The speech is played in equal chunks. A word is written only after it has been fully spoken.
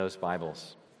Those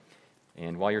Bibles.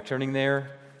 And while you're turning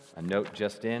there, a note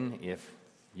just in, if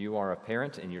you are a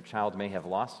parent and your child may have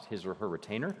lost his or her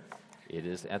retainer, it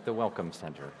is at the Welcome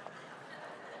Center.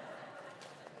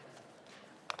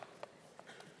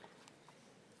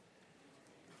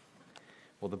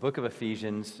 Well, the book of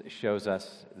Ephesians shows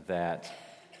us that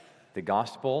the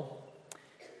gospel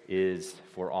is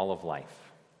for all of life.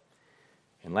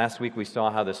 And last week we saw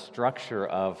how the structure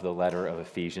of the letter of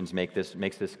Ephesians makes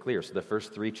this clear. So the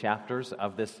first 3 chapters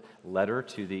of this letter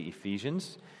to the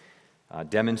Ephesians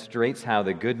demonstrates how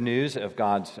the good news of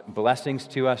God's blessings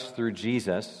to us through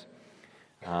Jesus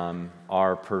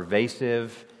are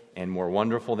pervasive and more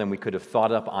wonderful than we could have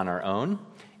thought up on our own.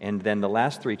 And then the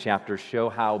last 3 chapters show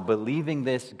how believing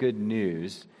this good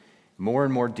news more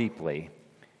and more deeply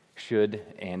should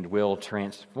and will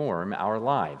transform our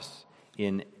lives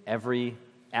in every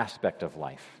aspect of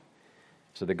life.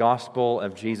 So the gospel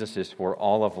of Jesus is for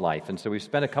all of life. And so we've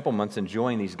spent a couple months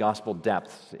enjoying these gospel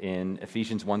depths in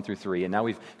Ephesians 1 through 3. And now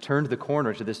we've turned the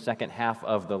corner to this second half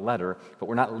of the letter, but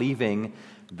we're not leaving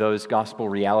those gospel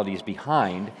realities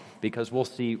behind, because we'll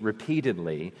see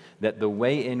repeatedly that the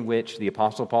way in which the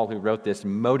Apostle Paul, who wrote this,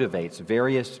 motivates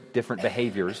various different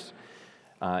behaviors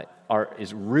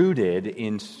is rooted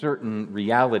in certain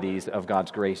realities of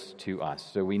God's grace to us.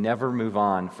 So we never move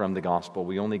on from the gospel.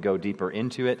 We only go deeper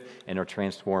into it and are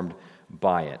transformed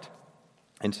by it.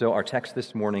 And so our text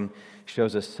this morning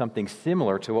shows us something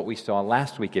similar to what we saw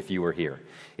last week if you were here.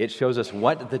 It shows us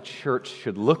what the church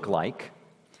should look like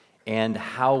and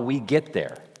how we get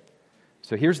there.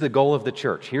 So here's the goal of the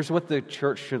church. Here's what the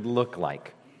church should look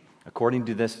like. According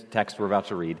to this text we're about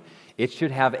to read, it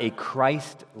should have a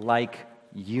Christ-like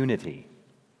unity.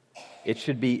 It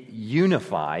should be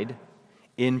unified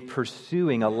in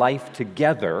pursuing a life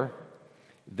together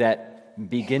that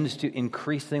begins to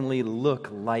increasingly look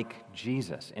like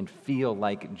Jesus and feel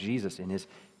like Jesus in his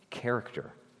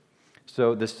character.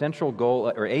 So the central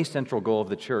goal, or a central goal of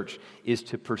the church, is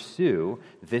to pursue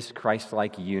this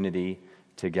Christ-like unity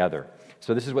together.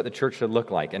 So this is what the church should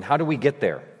look like. And how do we get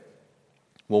there?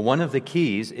 Well, one of the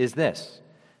keys is this.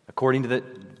 According to the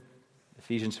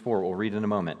Ephesians 4, we'll read in a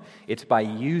moment. It's by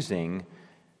using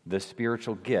the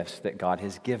spiritual gifts that God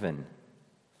has given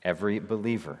every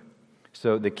believer.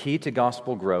 So the key to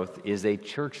gospel growth is a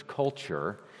church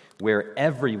culture where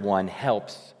everyone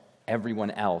helps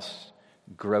everyone else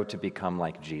grow to become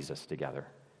like Jesus together.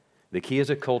 The key is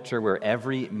a culture where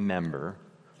every member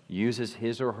uses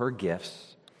his or her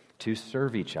gifts to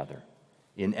serve each other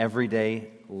in everyday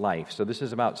life. So this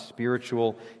is about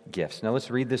spiritual gifts. Now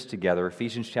let's read this together.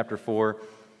 Ephesians chapter 4,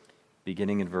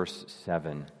 beginning in verse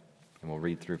 7, and we'll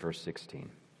read through verse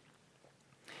 16.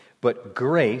 But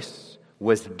grace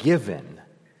was given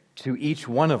to each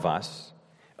one of us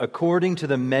according to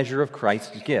the measure of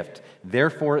Christ's gift.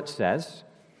 Therefore it says,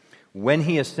 when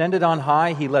he ascended on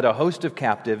high, he led a host of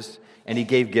captives, and he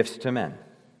gave gifts to men.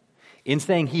 In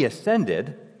saying he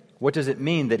ascended, what does it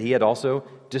mean that he had also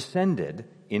descended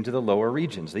into the lower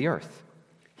regions, the earth?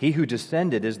 He who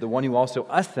descended is the one who also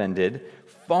ascended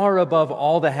far above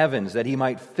all the heavens, that he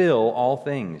might fill all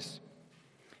things.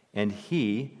 And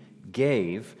he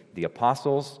gave the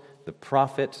apostles, the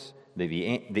prophets, the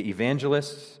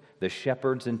evangelists, the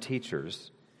shepherds and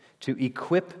teachers to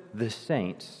equip the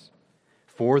saints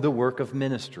for the work of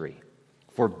ministry,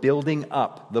 for building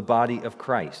up the body of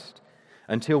Christ,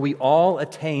 until we all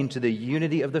attain to the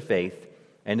unity of the faith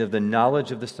and of the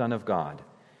knowledge of the Son of God,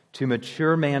 to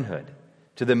mature manhood,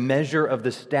 to the measure of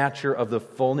the stature of the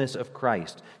fullness of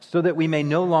Christ, so that we may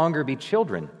no longer be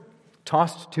children,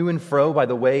 tossed to and fro by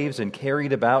the waves and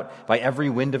carried about by every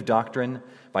wind of doctrine,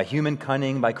 by human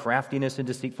cunning, by craftiness and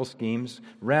deceitful schemes.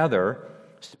 Rather,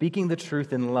 speaking the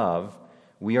truth in love,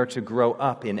 we are to grow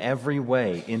up in every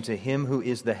way into him who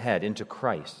is the head, into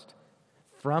Christ,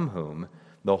 from whom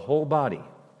the whole body,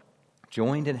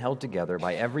 joined and held together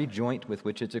by every joint with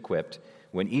which it's equipped,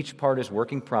 when each part is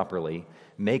working properly,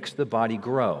 makes the body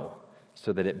grow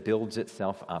so that it builds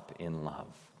itself up in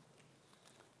love.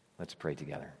 Let's pray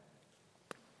together.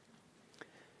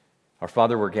 Our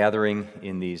Father, we're gathering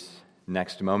in these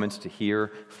next moments to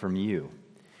hear from you.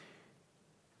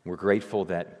 We're grateful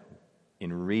that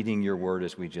in reading your word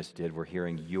as we just did, we're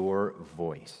hearing your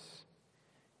voice,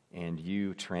 and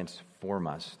you transform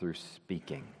us through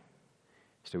speaking.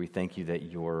 So we thank you that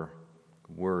your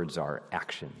words are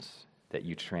actions, that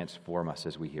you transform us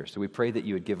as we hear. So we pray that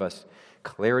you would give us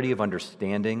clarity of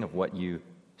understanding of what you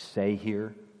say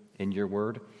here in your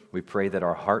word. We pray that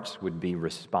our hearts would be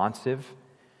responsive,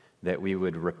 that we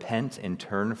would repent and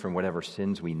turn from whatever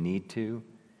sins we need to,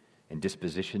 and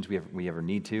dispositions we ever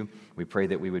need to. We pray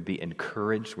that we would be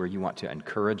encouraged where you want to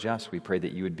encourage us. We pray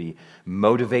that you would be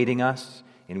motivating us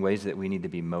in ways that we need to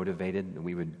be motivated, that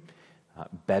we would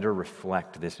better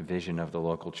reflect this vision of the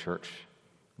local church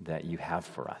that you have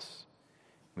for us.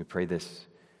 We pray this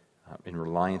in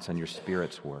reliance on your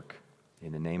Spirit's work.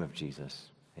 In the name of Jesus,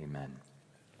 amen.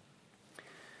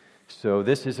 So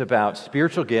this is about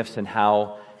spiritual gifts and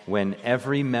how when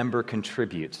every member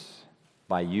contributes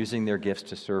by using their gifts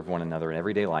to serve one another in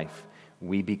everyday life,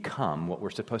 we become what we're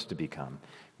supposed to become,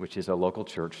 which is a local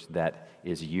church that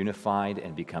is unified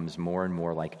and becomes more and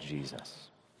more like Jesus.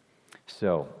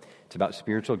 So it's about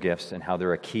spiritual gifts and how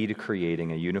they're a key to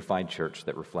creating a unified church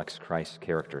that reflects Christ's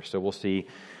character. So we'll see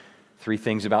three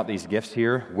things about these gifts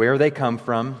here: where they come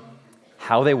from,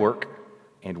 how they work,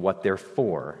 and what they're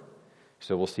for.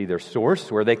 So we'll see their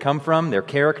source, where they come from, their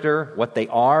character, what they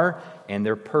are, and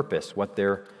their purpose, what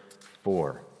they're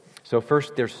for. So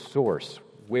first, their source.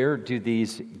 Where do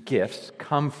these gifts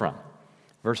come from?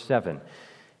 Verse 7,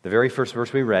 the very first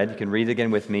verse we read, you can read it again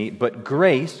with me. But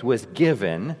grace was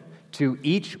given to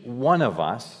each one of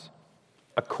us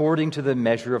according to the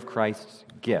measure of Christ's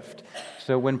gift.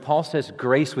 So when Paul says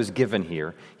grace was given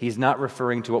here, he's not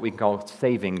referring to what we can call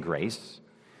saving grace,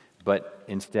 but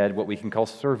instead what we can call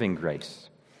serving grace.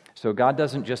 So God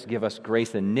doesn't just give us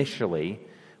grace initially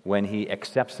when he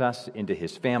accepts us into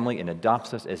his family and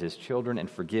adopts us as his children and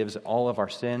forgives all of our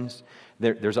sins.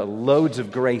 There's loads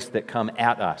of grace that come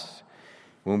at us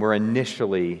when we're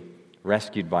initially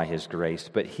rescued by his grace.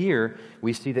 But here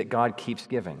we see that God keeps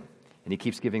giving, and he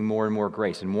keeps giving more and more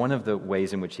grace. And one of the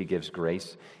ways in which he gives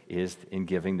grace is in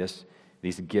giving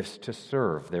these gifts to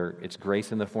serve. It's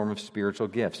grace in the form of spiritual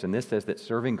gifts. And this says that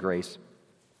serving grace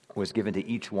was given to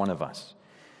each one of us.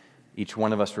 Each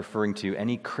one of us referring to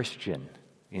any Christian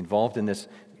involved in this.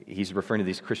 He's referring to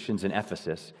these Christians in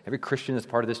Ephesus. Every Christian that's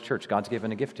part of this church, God's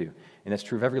given a gift to. And that's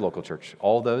true of every local church.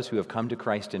 All those who have come to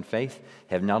Christ in faith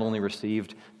have not only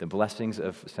received the blessings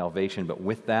of salvation, but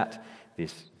with that,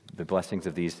 the blessings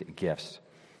of these gifts.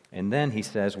 And then he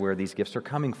says where these gifts are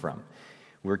coming from.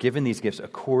 We're given these gifts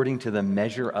according to the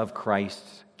measure of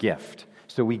Christ's gift.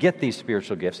 So we get these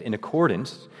spiritual gifts in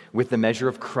accordance with the measure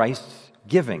of Christ's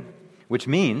giving, which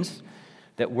means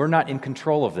that we're not in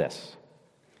control of this.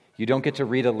 You don't get to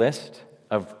read a list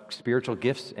of spiritual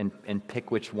gifts and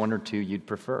pick which one or two you'd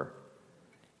prefer.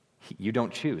 You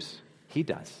don't choose. He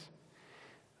does.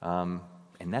 And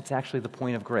that's actually the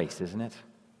point of grace, isn't it?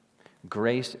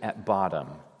 Grace at bottom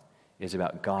is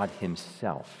about God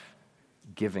himself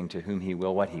giving to whom he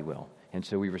will what he will. And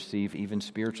so we receive even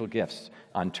spiritual gifts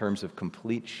on terms of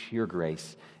complete sheer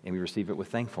grace, and we receive it with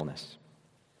thankfulness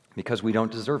because we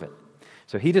don't deserve it.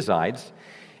 So he decides,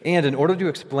 and in order to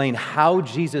explain how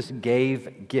Jesus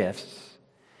gave gifts,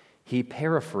 he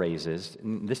paraphrases,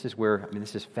 and this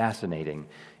is fascinating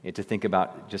to think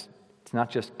about. It's not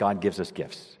just God gives us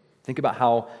gifts. Think about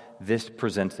how this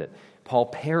presents it. Paul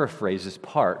paraphrases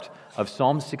part of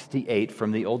Psalm 68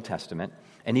 from the Old Testament,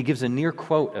 and he gives a near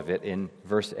quote of it in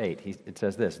verse 8. It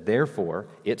says this, "Therefore,"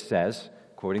 it says,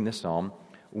 quoting the psalm,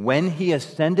 "when he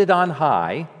ascended on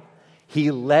high, he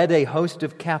led a host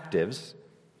of captives,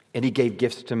 and he gave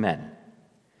gifts to men."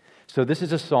 So this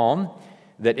is a psalm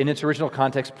that in its original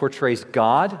context portrays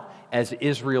God as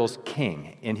Israel's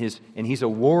king, and he's a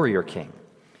warrior king.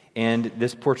 And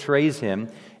this portrays him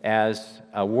as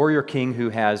a warrior king who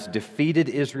has defeated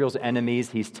Israel's enemies.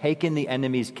 He's taken the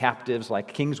enemies captives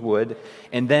like kings would.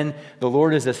 And then the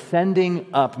Lord is ascending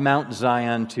up Mount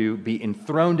Zion to be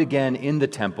enthroned again in the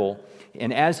temple.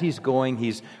 And as he's going,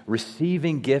 he's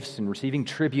receiving gifts and receiving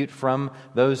tribute from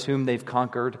those whom they've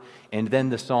conquered. And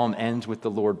then the psalm ends with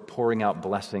the Lord pouring out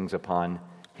blessings upon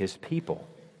his people.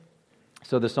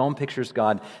 So the psalm pictures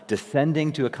God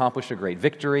descending to accomplish a great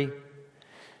victory.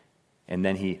 And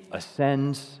then he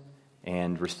ascends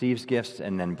and receives gifts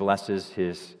and then blesses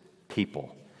his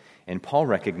people. And Paul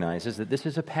recognizes that this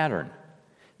is a pattern.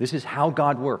 This is how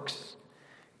God works.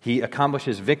 He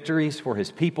accomplishes victories for his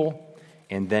people,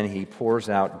 and then he pours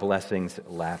out blessings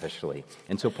lavishly.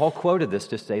 And so Paul quoted this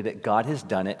to say that God has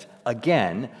done it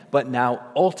again, but now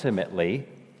ultimately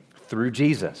through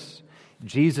Jesus.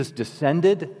 Jesus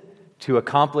descended to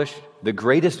accomplish the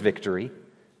greatest victory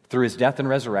through his death and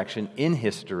resurrection in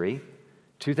history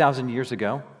 2,000 years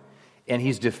ago, and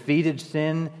he's defeated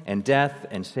sin and death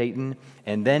and Satan,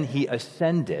 and then he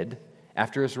ascended.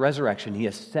 After his resurrection, he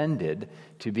ascended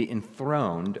to be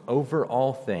enthroned over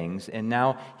all things, and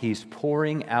now he's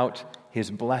pouring out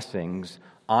his blessings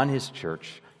on his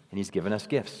church, and he's given us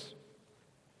gifts.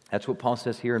 That's what Paul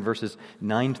says here in verses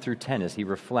 9 through 10 as he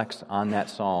reflects on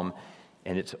that psalm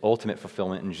and its ultimate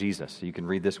fulfillment in Jesus. So you can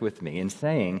read this with me. In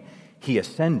saying he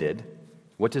ascended,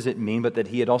 what does it mean but that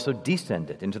he had also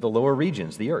descended into the lower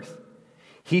regions, the earth?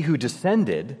 He who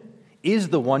descended is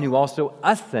the one who also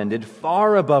ascended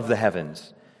far above the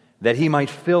heavens, that he might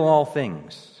fill all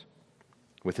things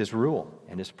with his rule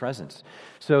and his presence.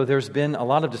 So there's been a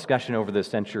lot of discussion over the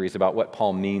centuries about what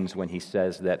Paul means when he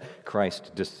says that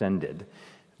Christ descended.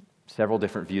 Several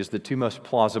different views. The two most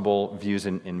plausible views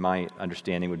in my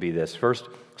understanding would be this. First,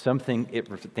 some think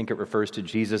it refers to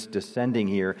Jesus descending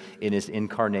here in his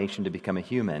incarnation to become a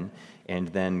human and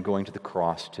then going to the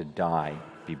cross to die,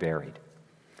 be buried.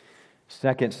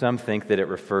 Second, some think that it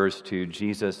refers to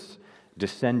Jesus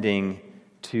descending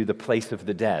to the place of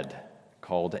the dead,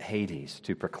 called Hades,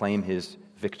 to proclaim his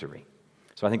victory.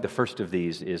 So I think the first of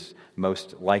these is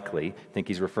most likely. I think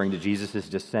he's referring to Jesus'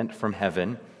 descent from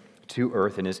heaven to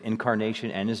earth in his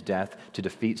incarnation and his death to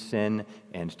defeat sin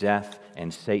and death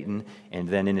and Satan, and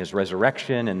then in his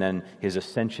resurrection and then his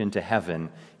ascension to heaven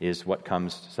is what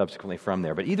comes subsequently from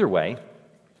there. But either way,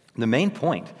 the main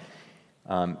point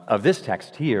of this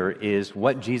text here is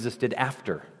what Jesus did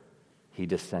after he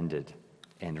descended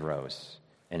and rose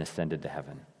and ascended to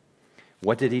heaven.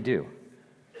 What did he do?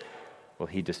 Well,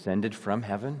 he descended from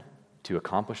heaven to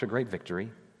accomplish a great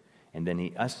victory, and then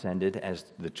he ascended as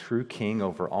the true king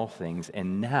over all things,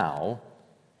 and now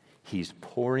he's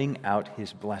pouring out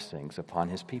his blessings upon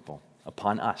his people,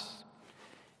 upon us.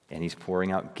 And he's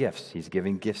pouring out gifts. He's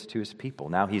giving gifts to his people.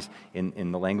 Now he's,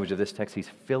 in the language of this text, he's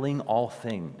filling all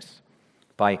things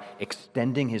by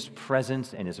extending his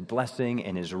presence and his blessing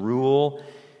and his rule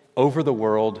over the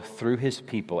world through his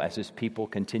people, as his people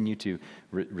continue to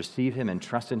receive him and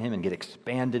trust in him and get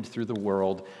expanded through the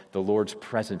world. The Lord's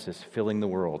presence is filling the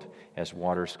world as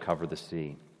waters cover the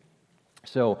sea.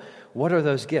 So, what are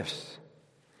those gifts?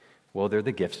 Well, they're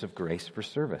the gifts of grace for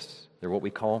service. They're what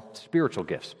we call spiritual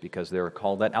gifts because they're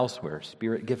called that elsewhere,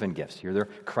 Spirit-given gifts. Here they're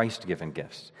Christ-given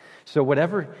gifts. So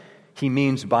whatever he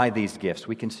means by these gifts,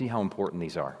 we can see how important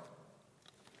these are.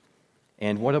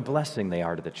 And what a blessing they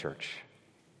are to the church.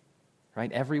 Right?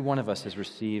 Every one of us has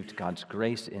received God's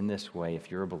grace in this way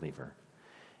if you're a believer.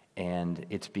 And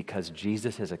it's because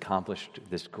Jesus has accomplished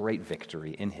this great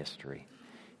victory in history.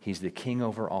 He's the king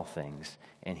over all things,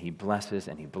 and he blesses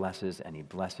and he blesses and he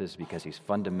blesses because he's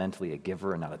fundamentally a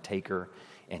giver and not a taker,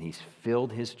 and he's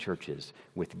filled his churches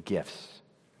with gifts.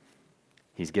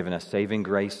 He's given us saving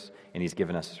grace, and he's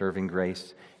given us serving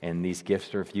grace, and these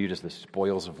gifts are viewed as the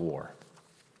spoils of war.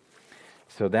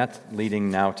 So that's leading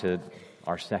now to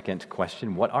our second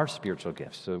question. What are spiritual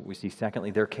gifts? So we see,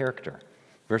 secondly, their character.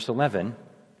 Verse 11,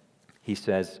 he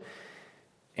says,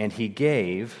 and he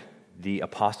gave the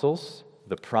apostles,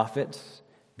 the prophets,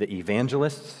 the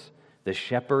evangelists, the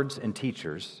shepherds, and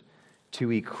teachers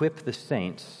to equip the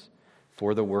saints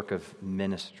for the work of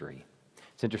ministry.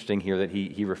 It's interesting here that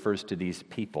he refers to these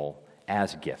people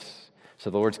as gifts.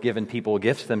 So the Lord's given people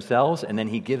gifts themselves, and then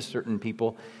he gives certain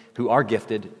people who are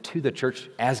gifted to the church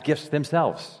as gifts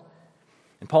themselves.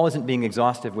 And Paul isn't being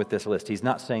exhaustive with this list. He's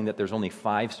not saying that there's only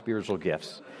 5 spiritual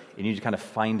gifts. You need to kind of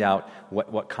find out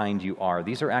what kind you are.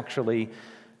 These are actually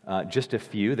just a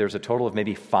few. There's a total of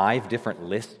maybe 5 different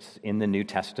lists in the New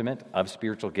Testament of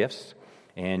spiritual gifts.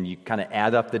 And you kind of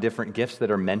add up the different gifts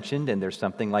that are mentioned, and there's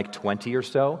something like 20 or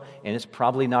so, and it's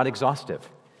probably not exhaustive.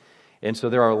 And so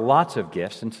there are lots of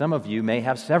gifts, and some of you may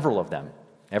have several of them.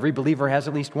 Every believer has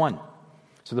at least one.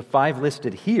 So the 5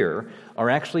 listed here are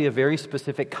actually a very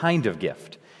specific kind of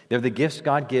gift. They're the gifts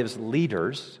God gives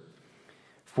leaders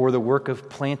for the work of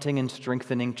planting and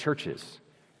strengthening churches.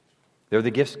 They're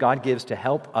the gifts God gives to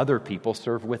help other people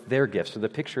serve with their gifts. So the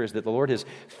picture is that the Lord has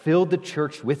filled the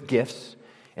church with gifts,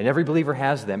 and every believer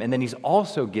has them. And then he's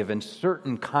also given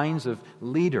certain kinds of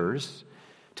leaders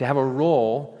to have a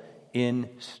role in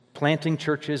planting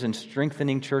churches and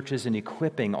strengthening churches and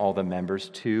equipping all the members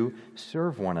to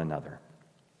serve one another.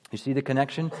 You see the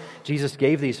connection? Jesus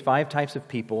gave these 5 types of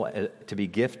people to be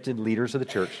gifted leaders of the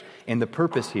church, and the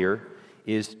purpose here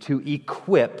is to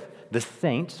equip the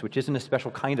saints, which isn't a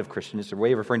special kind of Christian, it's a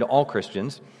way of referring to all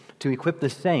Christians, to equip the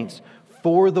saints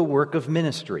for the work of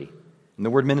ministry. And the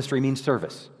word ministry means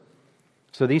service.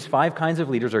 So these 5 kinds of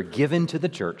leaders are given to the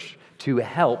church to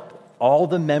help all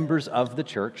the members of the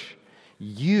church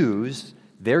use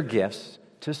their gifts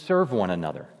to serve one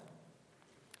another.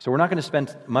 So we're not going to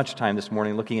spend much time this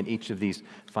morning looking at each of these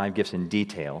 5 gifts in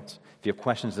detail. If you have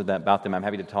questions about them, I'm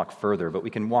happy to talk further, but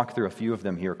we can walk through a few of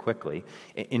them here quickly.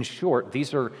 In short,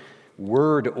 these are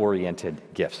word-oriented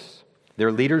gifts.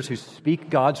 They're leaders who speak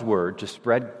God's word to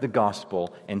spread the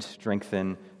gospel and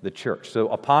strengthen the church. So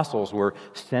apostles were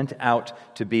sent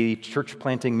out to be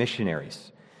church-planting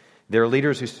missionaries. There are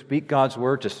leaders who speak God's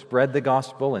word to spread the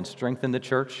gospel and strengthen the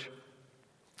church.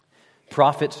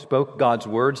 Prophets spoke God's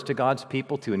words to God's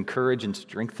people to encourage and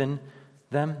strengthen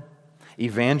them.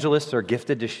 Evangelists are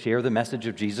gifted to share the message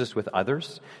of Jesus with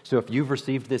others. So if you've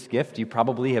received this gift, you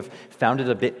probably have found it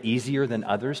a bit easier than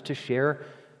others to share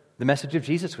the message of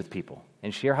Jesus with people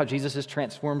and share how Jesus has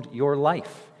transformed your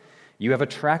life. You have a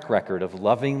track record of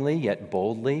lovingly yet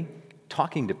boldly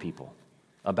talking to people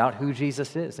about who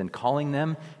Jesus is and calling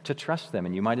them to trust them.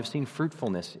 And you might have seen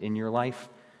fruitfulness in your life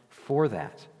for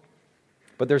that.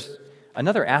 But there's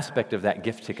another aspect of that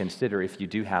gift to consider if you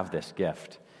do have this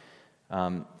gift.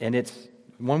 And it's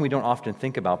one we don't often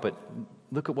think about, but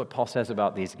look at what Paul says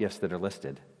about these gifts that are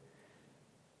listed.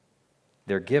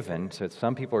 They're given, so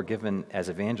some people are given as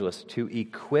evangelists to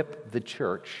equip the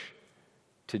church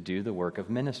to do the work of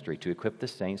ministry, to equip the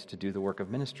saints to do the work of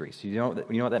ministry. So you know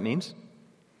what that means?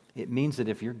 It means that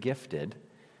if you're gifted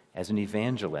as an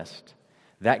evangelist,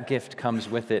 that gift comes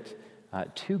with it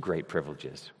two great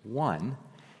privileges. One,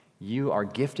 you are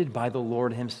gifted by the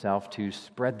Lord himself to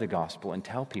spread the gospel and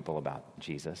tell people about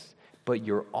Jesus, but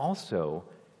you're also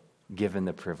given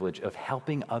the privilege of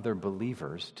helping other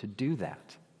believers to do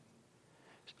that.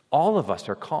 All of us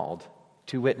are called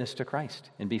to witness to Christ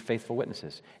and be faithful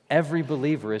witnesses. Every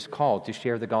believer is called to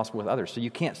share the gospel with others. So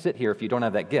you can't sit here if you don't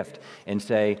have that gift and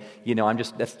say,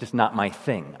 that's just not my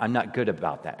thing. I'm not good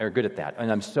about that or good at that. And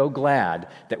I'm so glad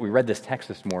that we read this text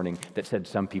this morning that said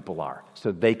some people are,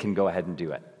 so they can go ahead and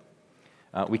do it.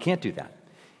 We can't do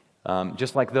that.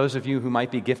 Just like those of you who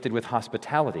might be gifted with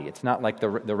hospitality, it's not like the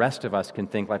rest of us can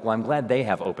think like, well, I'm glad they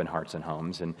have open hearts and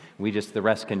homes, and the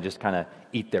rest can just kind of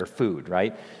eat their food,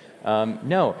 right?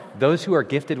 No, those who are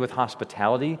gifted with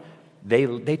hospitality,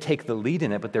 they take the lead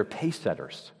in it, but they're pace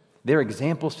setters. They're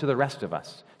examples to the rest of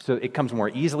us. So it comes more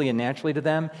easily and naturally to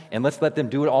them, and let's let them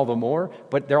do it all the more,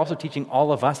 but they're also teaching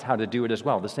all of us how to do it as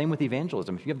well. The same with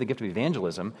evangelism. If you have the gift of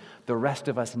evangelism, the rest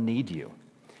of us need you.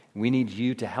 We need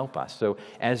you to help us. So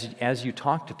as you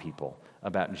talk to people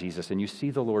about Jesus and you see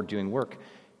the Lord doing work,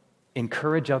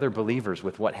 encourage other believers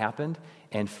with what happened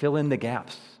and fill in the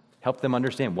gaps. Help them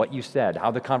understand what you said,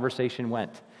 how the conversation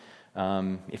went.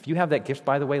 If you have that gift,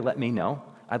 by the way, let me know.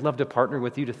 I'd love to partner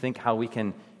with you to think how we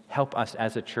can help us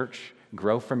as a church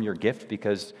grow from your gift,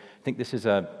 because I think this is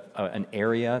an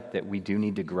area that we do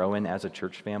need to grow in as a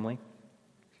church family,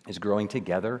 is growing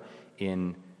together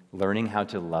in learning how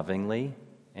to lovingly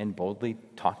and boldly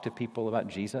talk to people about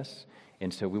Jesus.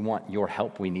 And so we want your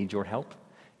help. We need your help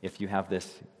if you have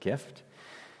this gift.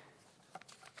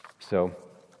 So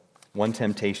one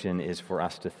temptation is for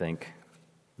us to think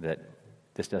that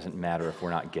this doesn't matter if we're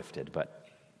not gifted, but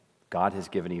God has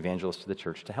given evangelists to the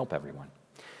church to help everyone.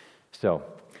 So,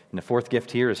 and the fourth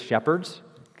gift here is shepherds.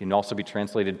 It can also be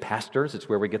translated pastors. It's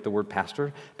where we get the word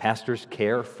pastor. Pastors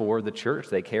care for the church.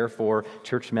 They care for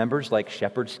church members like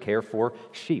shepherds care for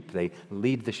sheep. They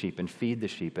lead the sheep and feed the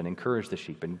sheep and encourage the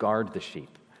sheep and guard the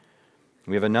sheep.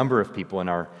 We have a number of people in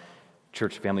our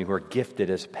church family who are gifted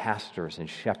as pastors and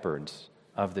shepherds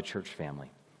of the church family.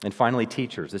 And finally,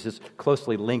 teachers. This is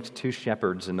closely linked to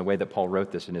shepherds in the way that Paul wrote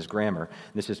this in his grammar.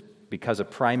 This is because a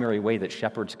primary way that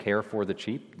shepherds care for the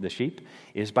sheep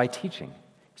is by teaching.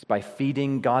 It's by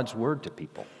feeding God's word to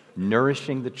people,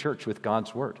 nourishing the church with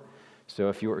God's word. So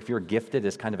if you're gifted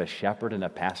as kind of a shepherd and a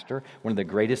pastor, one of the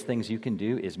greatest things you can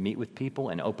do is meet with people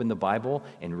and open the Bible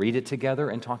and read it together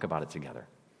and talk about it together.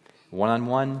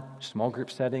 One-on-one, small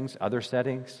group settings, other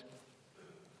settings.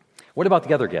 What about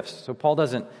the other gifts? So Paul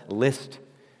doesn't list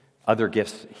other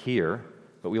gifts here,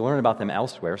 but we learn about them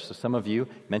elsewhere. So some of you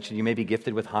mentioned you may be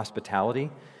gifted with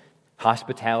hospitality.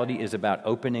 Hospitality is about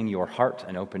opening your heart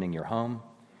and opening your home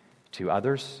to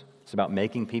others. It's about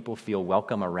making people feel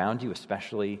welcome around you,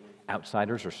 especially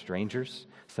outsiders or strangers.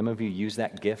 Some of you use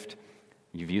that gift.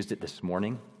 You've used it this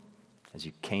morning as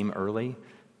you came early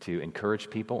to encourage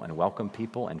people and welcome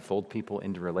people and fold people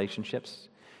into relationships.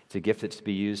 It's a gift that's to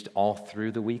be used all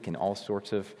through the week in all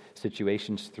sorts of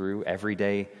situations through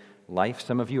everyday life.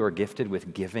 Some of you are gifted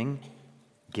with giving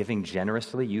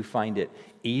generously. You find it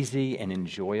easy and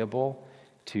enjoyable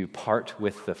to part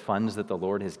with the funds that the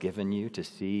Lord has given you to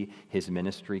see his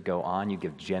ministry go on. You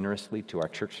give generously to our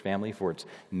church family for its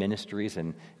ministries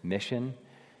and mission.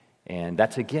 And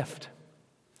that's a gift.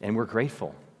 And we're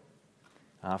grateful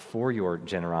for your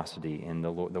generosity in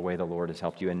the way the Lord has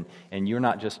helped you. And you're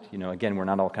not just, again, we're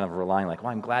not all kind of relying like,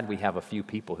 well, I'm glad we have a few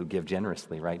people who give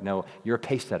generously, right? No, you're a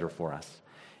pace setter for us.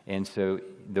 And so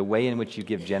the way in which you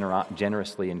give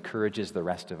generously encourages the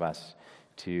rest of us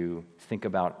to think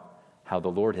about how the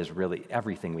Lord has really,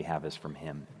 everything we have is from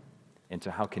him. And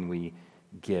so how can we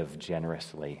give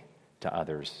generously to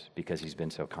others because he's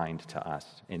been so kind to us.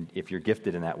 And if you're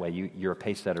gifted in that way, you're a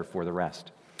pace setter for the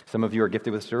rest. Some of you are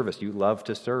gifted with service. You love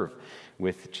to serve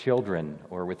with children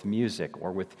or with music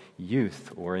or with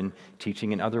youth or in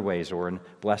teaching in other ways or in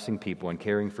blessing people and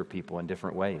caring for people in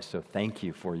different ways. So thank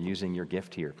you for using your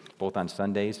gift here, both on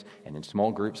Sundays and in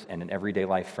small groups and in everyday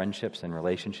life friendships and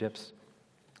relationships.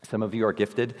 Some of you are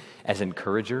gifted as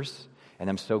encouragers, and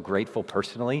I'm so grateful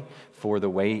personally for the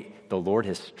way the Lord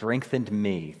has strengthened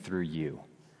me through you.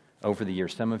 Over the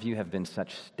years, some of you have been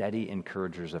such steady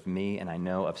encouragers of me, and I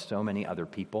know of so many other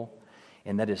people,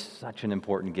 and that is such an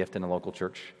important gift in a local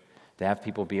church, to have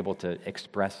people be able to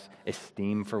express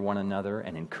esteem for one another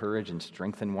and encourage and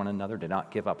strengthen one another, to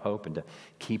not give up hope and to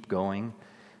keep going.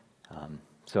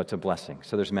 So it's a blessing.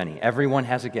 So there's many. Everyone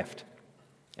has a gift,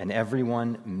 and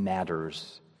everyone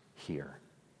matters here.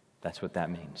 That's what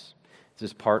that means. This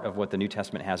is part of what the New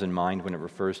Testament has in mind when it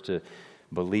refers to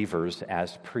believers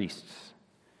as priests.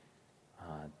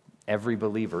 Every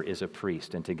believer is a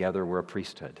priest, and together we're a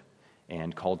priesthood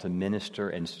and called to minister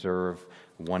and serve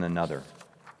one another.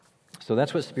 So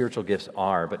that's what spiritual gifts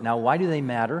are. But now, why do they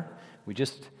matter? We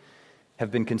just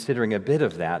have been considering a bit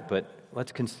of that, but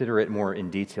let's consider it more in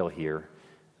detail here.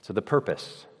 So the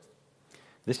purpose.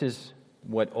 This is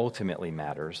what ultimately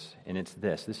matters, and it's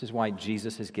this. This is why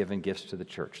Jesus has given gifts to the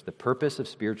church. The purpose of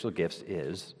spiritual gifts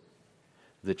is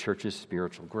the church's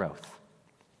spiritual growth.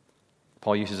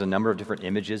 Paul uses a number of different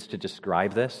images to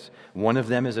describe this. One of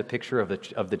them is a picture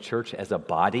of the church as a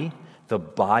body, the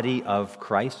body of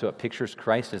Christ. So it pictures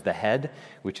Christ as the head,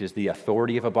 which is the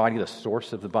authority of a body, the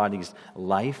source of the body's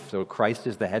life. So Christ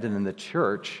is the head, and then the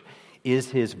church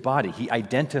is his body. He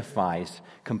identifies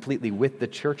completely with the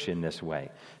church in this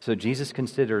way. So Jesus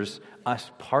considers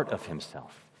us part of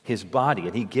himself, his body,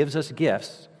 and he gives us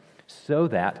gifts so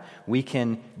that we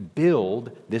can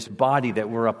build this body that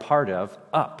we're a part of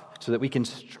up, so that we can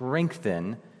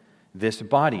strengthen this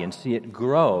body and see it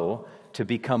grow to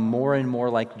become more and more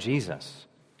like Jesus.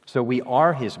 So we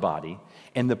are his body,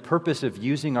 and the purpose of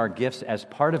using our gifts as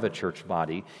part of a church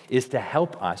body is to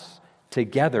help us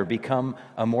together become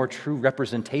a more true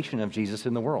representation of Jesus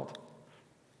in the world.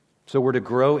 So we're to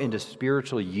grow into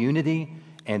spiritual unity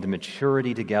and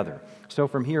maturity together. So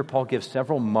from here, Paul gives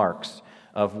several marks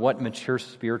of what mature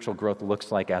spiritual growth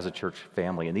looks like as a church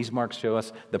family. And these marks show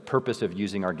us the purpose of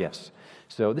using our gifts.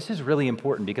 So this is really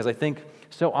important because I think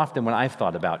so often when I've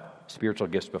thought about spiritual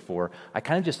gifts before, I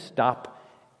kind of just stop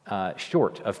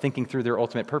short of thinking through their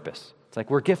ultimate purpose. It's like,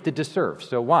 we're gifted to serve.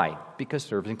 So why? Because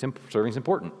serving is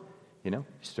important.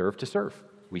 Serve to serve.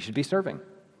 We should be serving.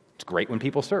 It's great when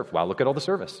people serve. Wow, look at all the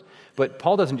service. But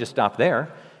Paul doesn't just stop there.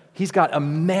 He's got a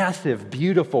massive,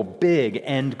 beautiful, big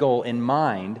end goal in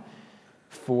mind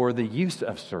for the use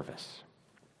of service.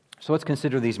 So let's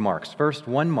consider these marks. First,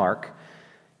 one mark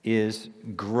is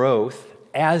growth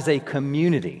as a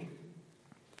community.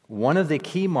 One of the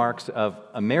key marks of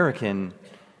American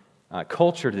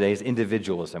culture today is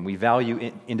individualism. We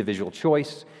value individual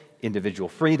choice, individual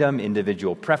freedom,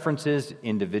 individual preferences,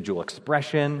 individual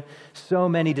expression. So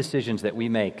many decisions that we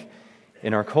make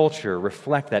in our culture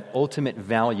reflect that ultimate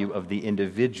value of the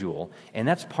individual, and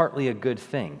that's partly a good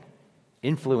thing,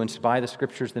 influenced by the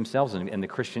scriptures themselves and the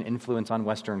Christian influence on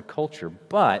Western culture.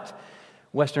 But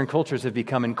Western cultures have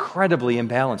become incredibly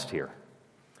imbalanced here.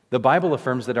 The Bible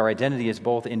affirms that our identity is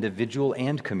both individual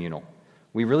and communal.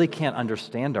 We really can't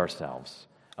understand ourselves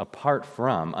apart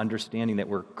from understanding that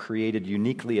we're created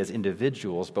uniquely as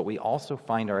individuals, but we also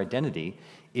find our identity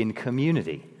in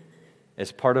community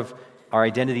as part of our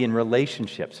identity in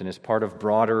relationships and as part of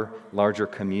broader, larger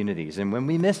communities. And when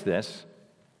we miss this,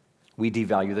 we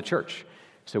devalue the church.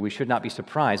 So we should not be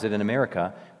surprised that in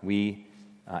America, we,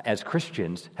 as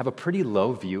Christians, have a pretty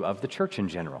low view of the church in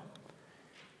general.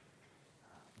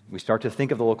 We start to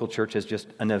think of the local church as just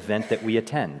an event that we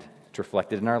attend. It's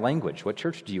reflected in our language. What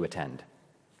church do you attend?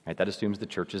 Right? That assumes the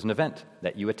church is an event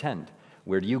that you attend.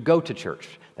 Where do you go to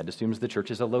church? That assumes the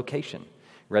church is a location,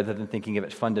 rather than thinking of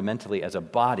it fundamentally as a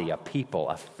body, a people,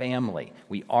 a family.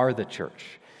 We are the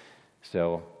church.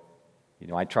 So,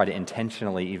 I try to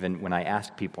intentionally, even when I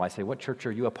ask people, I say, what church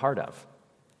are you a part of?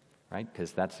 Right?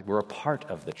 Because we're a part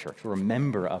of the church. We're a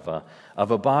member of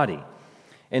a body.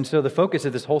 And so the focus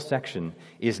of this whole section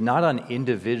is not on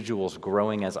individuals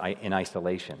growing in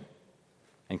isolation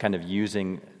and kind of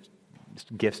using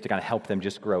gifts to kind of help them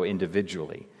just grow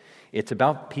individually. It's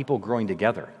about people growing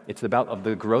together. It's about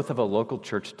the growth of a local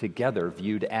church together,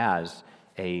 viewed as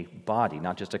a body,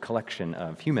 not just a collection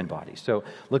of human bodies. So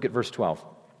look at verse 12.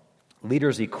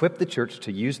 Leaders equip the church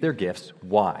to use their gifts.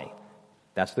 Why?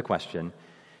 That's the question.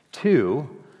 2,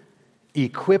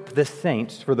 equip the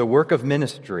saints for the work of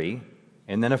ministry.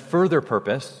 And then a further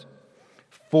purpose,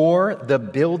 for the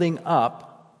building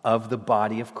up of the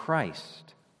body of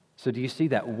Christ. So do you see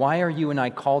that? Why are you and I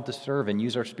called to serve and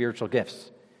use our spiritual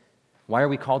gifts? Why are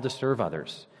we called to serve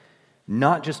others?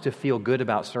 Not just to feel good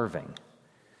about serving,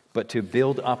 but to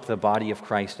build up the body of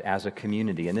Christ as a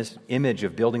community. And this image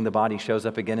of building the body shows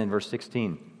up again in verse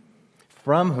 16.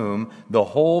 From whom the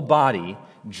whole body,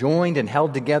 joined and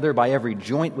held together by every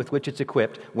joint with which it's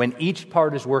equipped, when each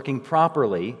part is working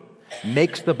properly,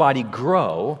 makes the body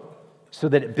grow so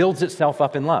that it builds itself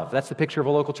up in love. That's the picture of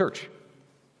a local church.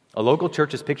 A local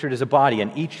church is pictured as a body,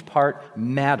 and each part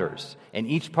matters, and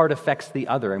each part affects the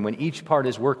other. And when each part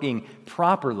is working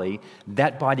properly,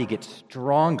 that body gets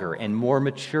stronger and more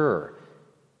mature.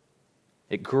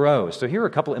 It grows. So here are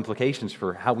a couple implications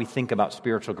for how we think about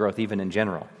spiritual growth, even in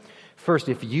general. First,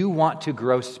 if you want to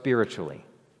grow spiritually,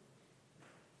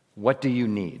 what do you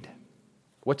need?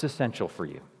 What's essential for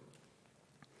you?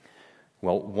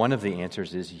 Well, one of the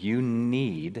answers is you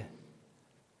need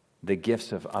the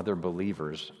gifts of other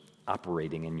believers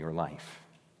operating in your life.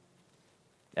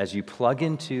 As you plug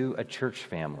into a church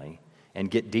family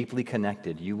and get deeply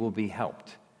connected, you will be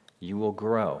helped. You will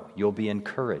grow. You'll be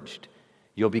encouraged.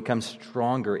 You'll become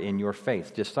stronger in your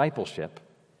faith. Discipleship,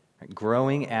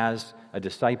 growing as a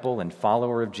disciple and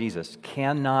follower of Jesus,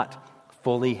 cannot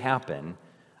fully happen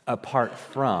apart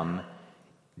from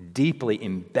deeply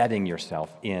embedding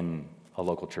yourself in a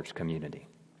local church community.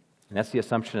 And that's the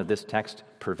assumption of this text,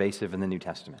 pervasive in the New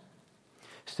Testament.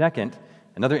 Second,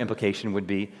 another implication would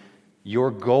be your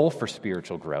goal for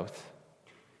spiritual growth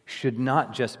should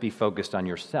not just be focused on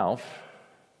yourself,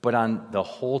 but on the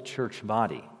whole church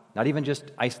body. Not even just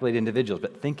isolated individuals,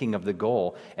 but thinking of the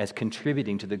goal as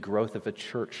contributing to the growth of a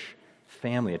church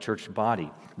family, a church body.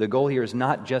 The goal here is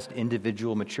not just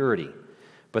individual maturity,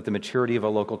 but the maturity of a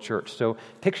local church. So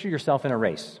picture yourself in a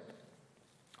race.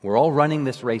 We're all running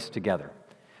this race together.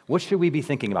 What should we be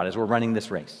thinking about as we're running this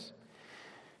race?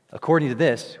 According to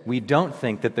this, we don't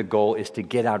think that the goal is to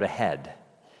get out ahead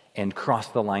and cross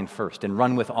the line first and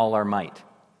run with all our might.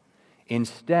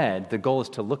 Instead, the goal is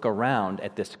to look around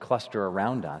at this cluster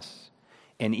around us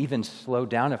and even slow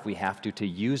down if we have to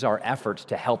use our efforts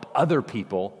to help other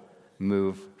people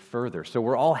move further. So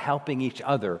we're all helping each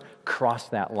other cross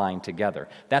that line together.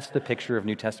 That's the picture of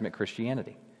New Testament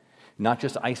Christianity. Not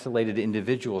just isolated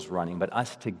individuals running, but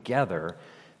us together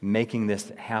making this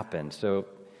happen. So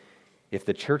if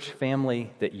the church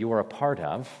family that you are a part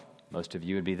of, most of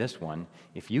you would be this one,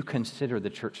 if you consider the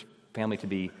church family to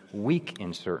be weak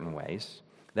in certain ways,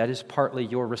 that is partly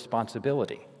your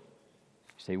responsibility.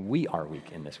 You say, we are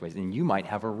weak in this way, and you might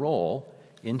have a role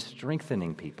in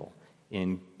strengthening people,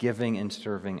 in giving and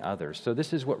serving others. So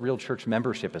this is what real church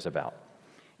membership is about.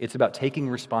 It's about taking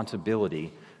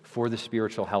responsibility for the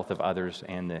spiritual health of others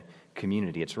and the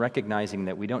community. It's recognizing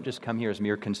that we don't just come here as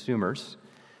mere consumers,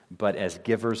 but as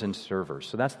givers and servers.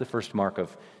 So that's the first mark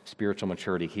of spiritual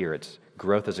maturity here. It's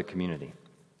growth as a community.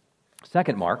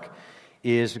 Second mark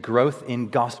is growth in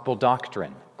gospel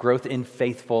doctrine, growth in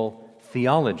faithful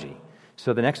theology.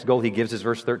 So the next goal he gives is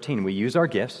verse 13. We use our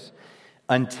gifts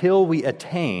until we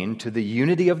attain to the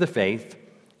unity of the faith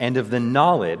and of the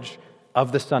knowledge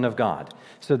of the Son of God.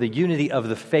 So the unity of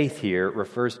the faith here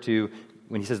refers to,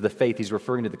 when he says the faith, he's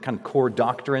referring to the kind of core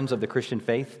doctrines of the Christian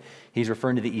faith. He's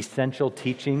referring to the essential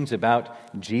teachings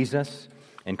about Jesus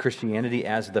and Christianity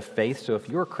as the faith. So if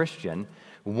you're a Christian,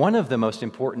 one of the most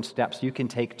important steps you can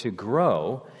take to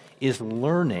grow is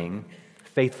learning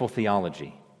faithful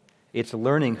theology. It's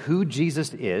learning who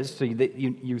Jesus is so that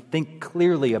you think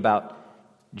clearly about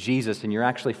Jesus and you're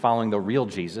actually following the real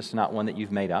Jesus, not one that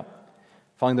you've made up.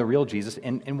 Following the real Jesus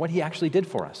and what he actually did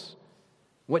for us.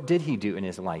 What did he do in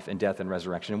his life and death and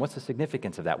resurrection? And what's the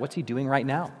significance of that? What's he doing right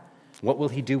now? What will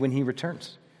he do when he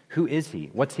returns? Who is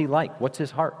he? What's he like? What's his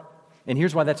heart? And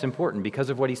here's why that's important, because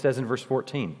of what he says in verse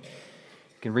 14.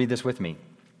 You can read this with me.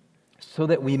 So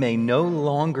that we may no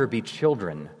longer be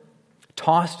children,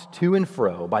 tossed to and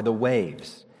fro by the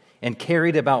waves, and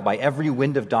carried about by every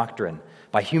wind of doctrine,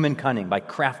 by human cunning, by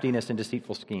craftiness and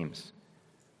deceitful schemes.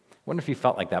 I wonder if you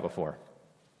felt like that before.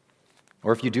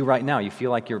 Or if you do right now, you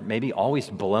feel like you're maybe always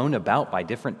blown about by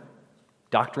different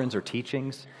doctrines or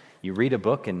teachings. You read a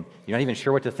book and you're not even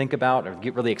sure what to think about or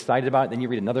get really excited about it. Then you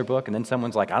read another book and then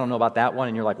someone's like, I don't know about that one.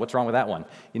 And you're like, what's wrong with that one?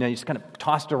 You're just kind of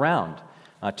tossed around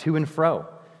to and fro,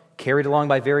 carried along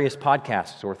by various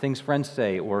podcasts or things friends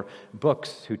say or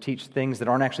books who teach things that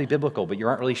aren't actually biblical, but you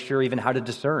aren't really sure even how to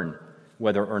discern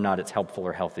whether or not it's helpful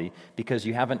or healthy because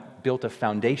you haven't built a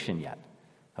foundation yet,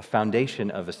 a foundation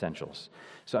of essentials.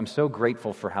 So I'm so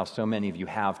grateful for how so many of you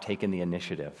have taken the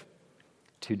initiative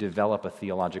to develop a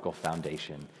theological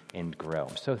foundation and grow.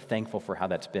 I'm so thankful for how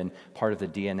that's been part of the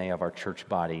DNA of our church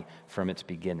body from its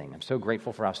beginning. I'm so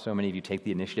grateful for how so many of you take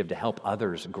the initiative to help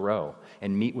others grow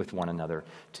and meet with one another,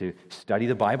 to study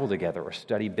the Bible together or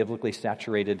study biblically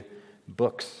saturated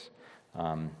books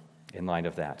in light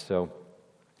of that. So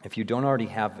if you don't already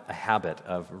have a habit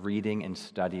of reading and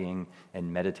studying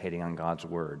and meditating on God's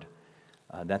Word,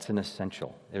 that's an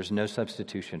essential. There's no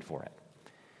substitution for it.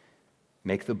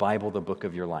 Make the Bible the book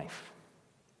of your life.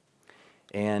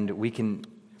 And we can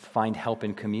find help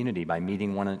in community by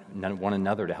meeting one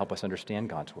another to help us understand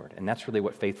God's Word. And that's really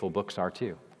what faithful books are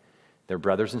too. They're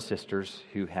brothers and sisters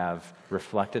who have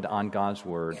reflected on God's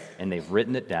Word, and they've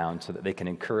written it down so that they can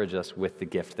encourage us with the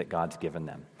gift that God's given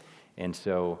them. And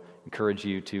so encourage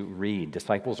you to read.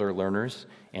 Disciples are learners,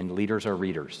 and leaders are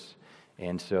readers.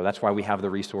 And so that's why we have the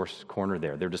resource corner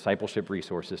there. They're discipleship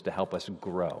resources to help us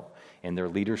grow, and they're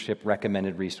leadership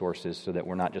recommended resources so that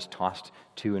we're not just tossed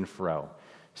to and fro.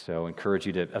 So encourage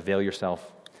you to avail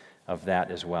yourself of that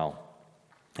as well.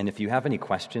 And if you have any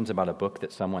questions about a book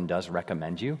that someone does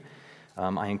recommend you,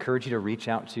 I encourage you to reach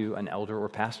out to an elder or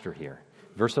pastor here.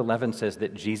 Verse 11 says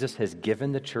that Jesus has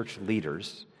given the church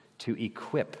leaders to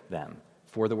equip them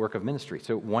for the work of ministry.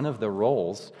 So one of the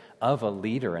roles of a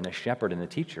leader and a shepherd and a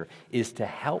teacher is to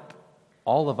help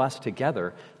all of us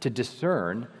together to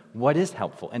discern what is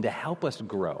helpful and to help us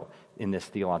grow in this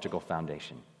theological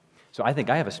foundation. So I think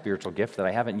I have a spiritual gift that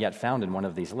I haven't yet found in one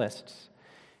of these lists,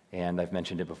 and I've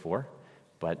mentioned it before,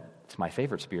 but it's my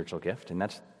favorite spiritual gift, and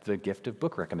that's the gift of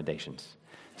book recommendations.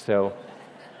 So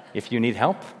if you need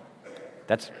help,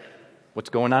 that's what's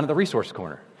going on at the resource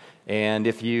corner. And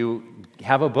if you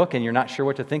have a book and you're not sure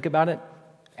what to think about it,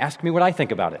 ask me what I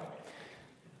think about it.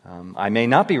 I may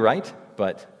not be right,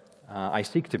 but I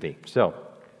seek to be. So,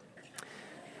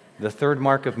 the third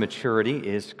mark of maturity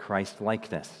is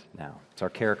Christ-likeness now. It's our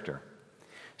character.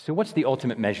 So what's the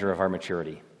ultimate measure of our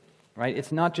maturity? Right?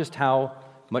 It's not just how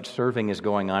much serving is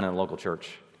going on in a local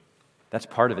church. That's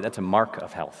part of it. That's a mark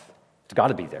of health. It's got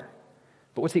to be there.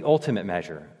 But what's the ultimate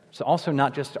measure? It's also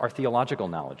not just our theological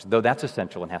knowledge, though that's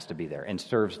essential and has to be there and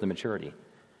serves the maturity.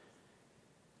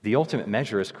 The ultimate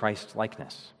measure is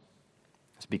Christ-likeness.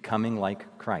 It's becoming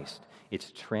like Christ.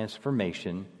 It's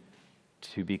transformation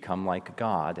to become like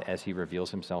God as he reveals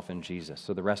himself in Jesus.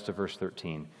 So the rest of verse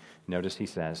 13, notice he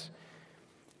says,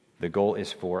 the goal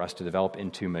is for us to develop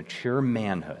into mature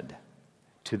manhood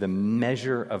to the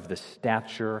measure of the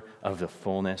stature of the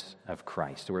fullness of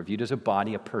Christ. So we're viewed as a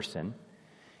body, a person,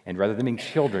 and rather than being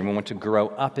children, we want to grow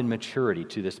up in maturity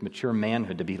to this mature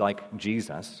manhood, to be like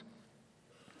Jesus,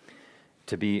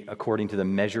 to be according to the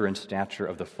measure and stature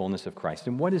of the fullness of Christ.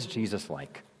 And what is Jesus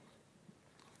like?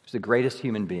 He's the greatest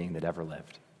human being that ever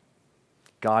lived.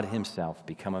 God himself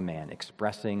become a man,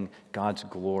 expressing God's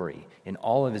glory in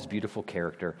all of his beautiful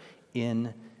character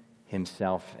in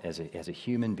himself as a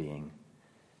human being.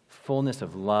 Fullness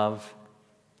of love,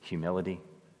 humility,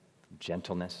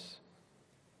 gentleness,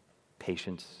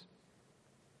 patience,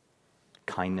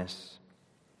 kindness,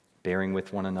 bearing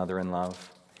with one another in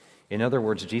love. In other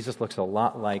words, Jesus looks a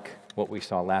lot like what we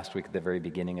saw last week at the very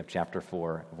beginning of chapter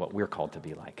 4, of what we're called to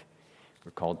be like.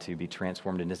 We're called to be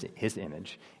transformed in his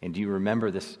image. And do you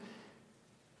remember this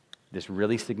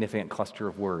really significant cluster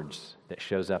of words that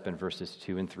shows up in verses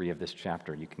 2 and 3 of this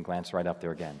chapter? You can glance right up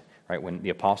there again. Right, when the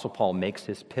Apostle Paul makes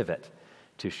his pivot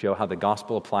to show how the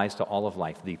gospel applies to all of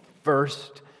life, the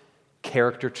first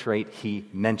character trait he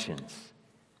mentions,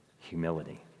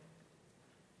 humility.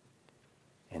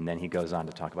 And then he goes on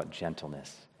to talk about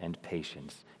gentleness and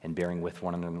patience and bearing with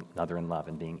one another in love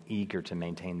and being eager to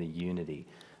maintain the unity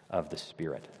of the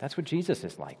Spirit. That's what Jesus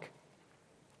is like.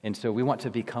 And so we want to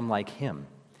become like him.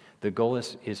 The goal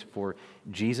is for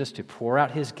Jesus to pour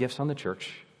out his gifts on the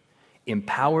church,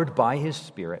 empowered by his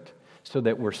Spirit, so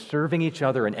that we're serving each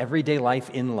other in everyday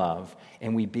life in love,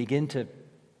 and we begin to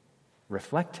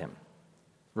reflect him,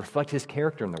 reflect his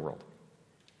character in the world,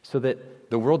 so that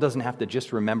the world doesn't have to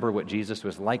just remember what Jesus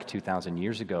was like 2,000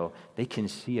 years ago. They can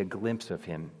see a glimpse of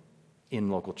him in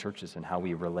local churches and how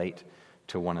we relate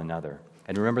to one another.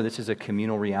 And remember, this is a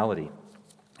communal reality.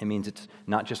 It means it's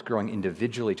not just growing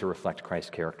individually to reflect Christ's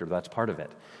character, that's part of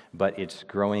it, but it's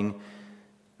growing,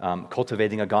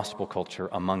 cultivating a gospel culture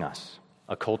among us,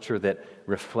 a culture that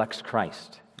reflects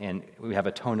Christ. And we have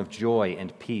a tone of joy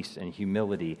and peace and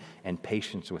humility and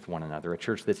patience with one another, a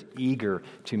church that's eager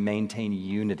to maintain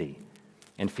unity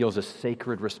and feels a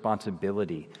sacred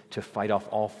responsibility to fight off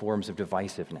all forms of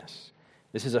divisiveness.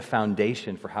 This is a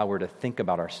foundation for how we're to think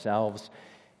about ourselves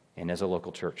and as a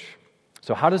local church.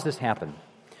 So how does this happen?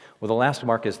 Well, the last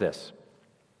mark is this.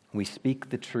 We speak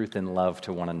the truth in love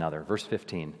to one another. Verse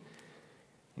 15.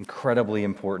 incredibly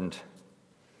important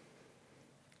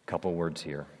couple words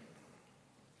here.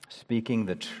 Speaking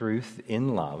the truth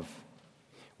in love,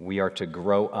 we are to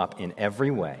grow up in every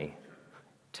way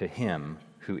to Him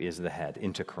who is the head,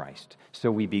 into Christ. So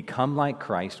we become like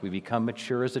Christ, we become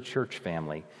mature as a church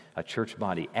family, a church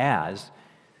body, as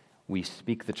we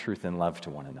speak the truth in love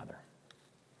to one another.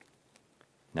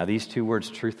 Now, these two words,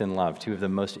 truth and love, two of the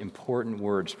most important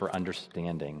words for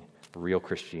understanding real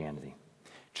Christianity.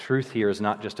 Truth here is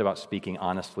not just about speaking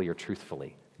honestly or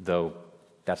truthfully, though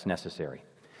that's necessary.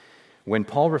 When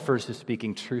Paul refers to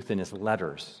speaking truth in his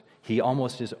letters, he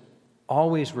almost is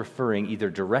always referring either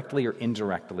directly or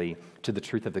indirectly to the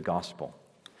truth of the gospel.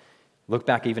 Look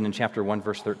back even in chapter 1,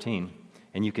 verse 13,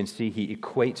 and you can see he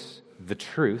equates the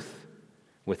truth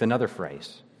with another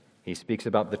phrase. He speaks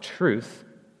about the truth,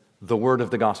 the word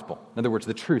of the gospel. In other words,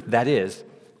 the truth, that is,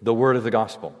 the word of the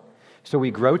gospel. So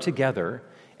we grow together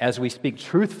as we speak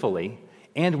truthfully,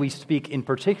 and we speak in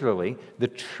particularly the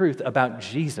truth about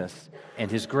Jesus and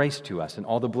His grace to us and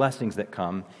all the blessings that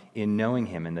come in knowing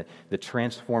Him and the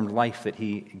transformed life that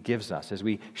He gives us as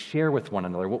we share with one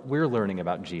another what we're learning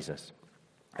about Jesus.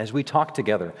 As we talk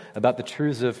together about the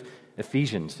truths of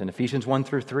Ephesians and Ephesians 1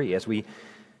 through 3, as we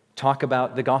talk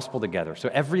about the gospel together. So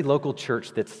every local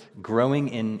church that's growing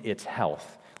in its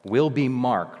health will be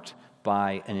marked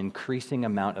by an increasing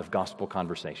amount of gospel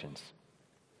conversations.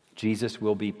 Jesus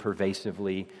will be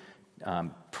pervasively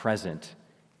present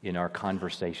in our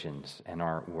conversations and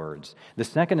our words. The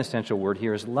second essential word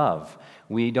here is love.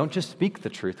 We don't just speak the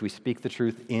truth, we speak the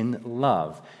truth in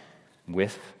love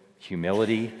with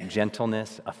humility,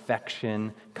 gentleness,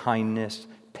 affection, kindness,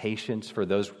 patience for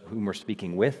those whom we're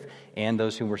speaking with and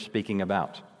those whom we're speaking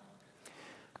about.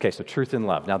 Okay, so truth and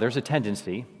love. Now, there's a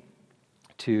tendency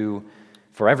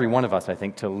for every one of us, I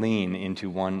think, to lean into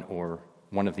one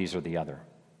of these or the other,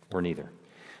 or neither.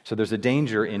 So there's a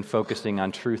danger in focusing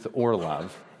on truth or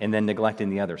love and then neglecting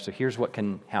the other. So here's what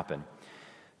can happen.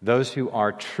 Those who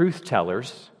are truth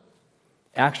tellers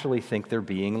actually think they're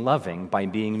being loving by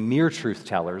being mere truth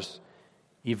tellers,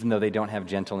 even though they don't have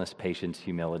gentleness, patience,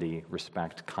 humility,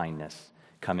 respect, kindness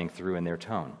coming through in their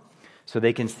tone. So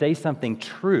they can say something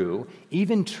true,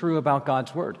 even true about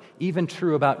God's word, even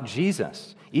true about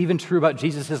Jesus, even true about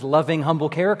Jesus' loving, humble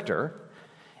character,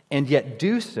 and yet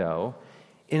do so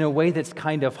in a way that's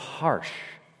kind of harsh,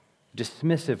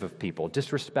 dismissive of people,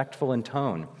 disrespectful in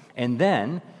tone. And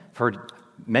then, for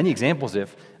many examples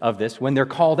of this, when they're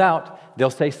called out, they'll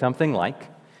say something like,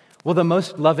 well, the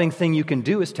most loving thing you can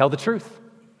do is tell the truth,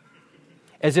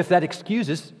 as if that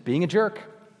excuses being a jerk.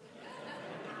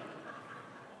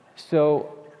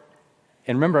 So,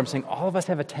 and remember, I'm saying all of us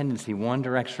have a tendency, one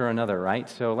direction or another, right?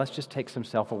 So let's just take some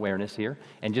self-awareness here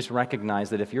and just recognize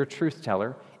that if you're a truth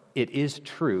teller, it is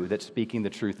true that speaking the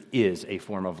truth is a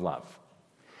form of love.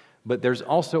 But there's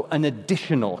also an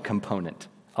additional component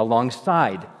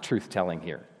alongside truth-telling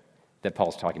here that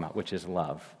Paul's talking about, which is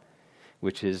love,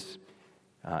 which is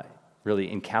really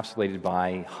encapsulated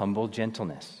by humble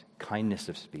gentleness, kindness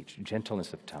of speech,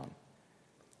 gentleness of tone.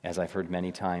 As I've heard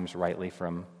many times rightly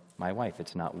from my wife,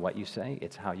 it's not what you say,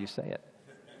 it's how you say it.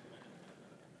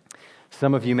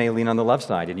 Some of you may lean on the love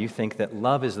side, and you think that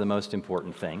love is the most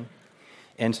important thing,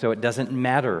 and so it doesn't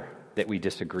matter that we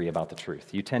disagree about the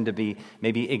truth. You tend to be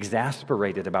maybe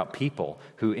exasperated about people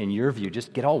who, in your view,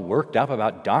 just get all worked up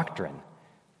about doctrine.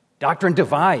 Doctrine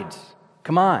divides.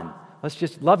 Come on, let's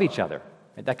just love each other.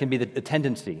 That can be the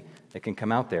tendency that can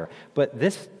come out there. But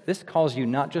this calls you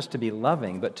not just to be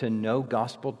loving, but to know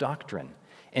gospel doctrine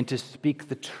and to speak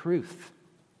the truth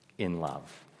in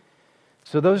love.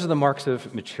 So those are the marks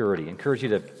of maturity. I encourage you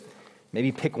to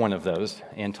maybe pick one of those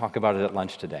and talk about it at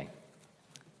lunch today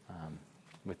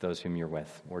with those whom you're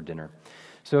with, or dinner.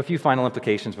 So a few final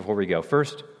implications before we go.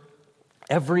 First,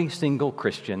 every single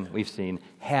Christian we've seen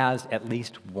has at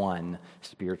least one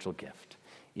spiritual gift.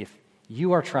 If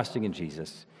you are trusting in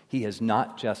Jesus, He has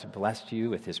not just blessed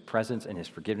you with His presence and His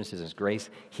forgiveness and His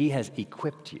grace, He has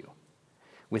equipped you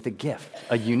with a gift,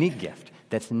 a unique gift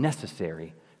that's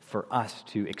necessary for us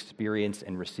to experience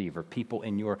and receive, or people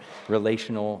in your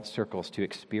relational circles to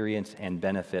experience and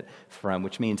benefit from,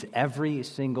 which means every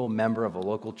single member of a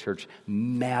local church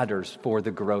matters for the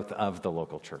growth of the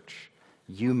local church.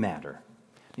 You matter.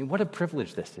 I mean, what a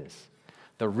privilege this is.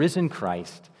 The risen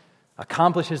Christ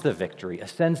accomplishes the victory,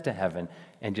 ascends to heaven,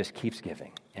 and just keeps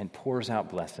giving and pours out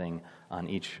blessing on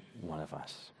each one of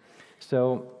us.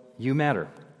 So you matter.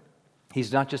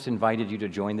 He's not just invited you to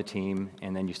join the team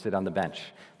and then you sit on the bench.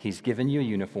 He's given you a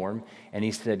uniform and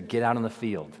He said, get out on the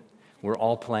field. We're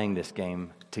all playing this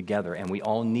game together and we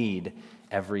all need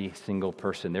every single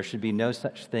person. There should be no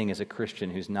such thing as a Christian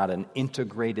who's not an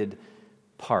integrated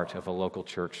part of a local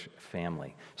church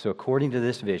family. So according to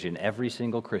this vision, every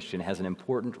single Christian has an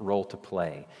important role to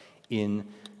play in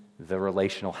the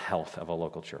relational health of a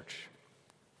local church.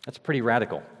 That's pretty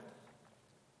radical.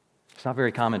 It's not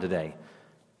very common today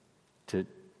to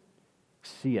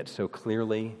see it so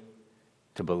clearly,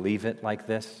 to believe it like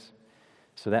this.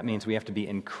 So that means we have to be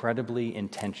incredibly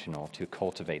intentional to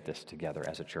cultivate this together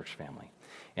as a church family.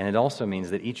 And it also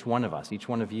means that each one of us, each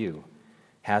one of you,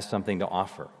 has something to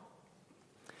offer.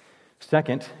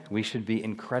 Second, we should be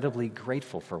incredibly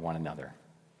grateful for one another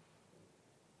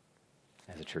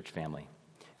as a church family.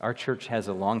 Our church has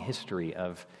a long history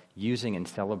of using and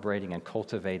celebrating and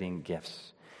cultivating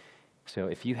gifts. So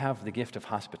if you have the gift of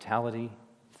hospitality,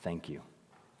 thank you.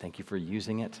 Thank you for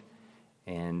using it,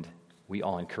 and we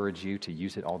all encourage you to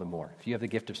use it all the more. If you have the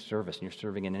gift of service and you're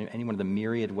serving in any one of the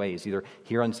myriad ways, either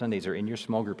here on Sundays or in your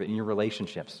small group, in your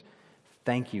relationships,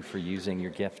 thank you for using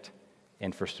your gift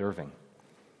and for serving.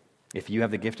 If you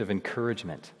have the gift of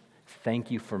encouragement,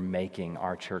 thank you for making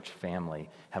our church family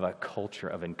have a culture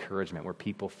of encouragement where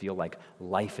people feel like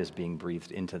life is being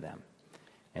breathed into them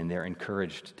and they're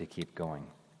encouraged to keep going.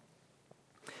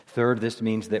 Third, this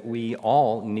means that we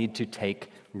all need to take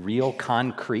real,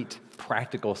 concrete,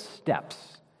 practical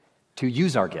steps to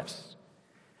use our gifts.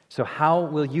 So how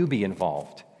will you be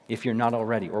involved if you're not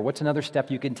already? Or what's another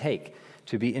step you can take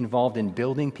to be involved in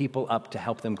building people up to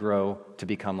help them grow to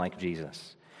become like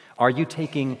Jesus? Are you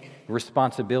taking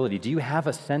responsibility? Do you have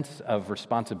a sense of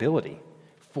responsibility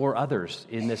for others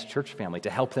in this church family to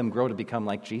help them grow to become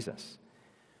like Jesus?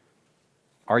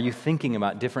 Are you thinking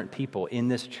about different people in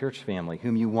this church family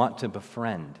whom you want to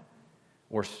befriend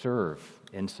or serve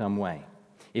in some way?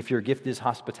 If your gift is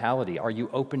hospitality, are you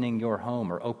opening your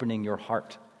home or opening your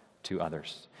heart to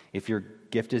others? If your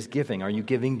gift is giving, are you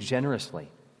giving generously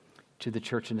to the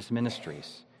church and its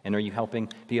ministries? And are you helping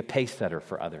be a pace setter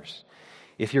for others?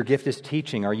 If your gift is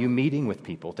teaching, are you meeting with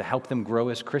people to help them grow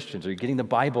as Christians? Are you getting the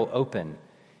Bible open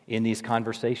in these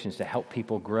conversations to help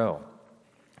people grow?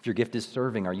 If your gift is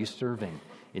serving, are you serving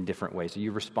in different ways? Are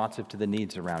you responsive to the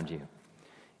needs around you?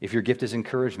 If your gift is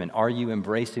encouragement, are you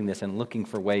embracing this and looking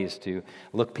for ways to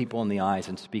look people in the eyes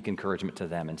and speak encouragement to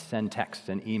them and send texts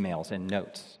and emails and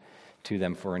notes to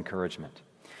them for encouragement?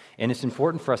 And it's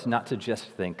important for us not to just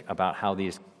think about how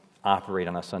these operate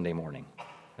on a Sunday morning.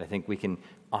 I think we can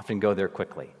often go there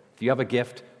quickly. If you have a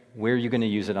gift, where are you going to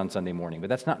use it on Sunday morning? But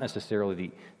that's not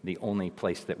necessarily the only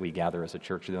place that we gather as a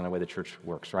church, or the only way the church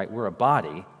works, right? We're a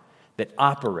body that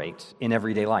operates in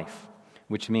everyday life,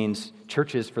 which means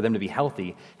churches, for them to be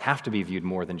healthy, have to be viewed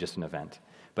more than just an event,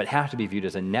 but have to be viewed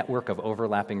as a network of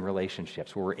overlapping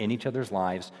relationships where we're in each other's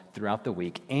lives throughout the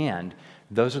week, and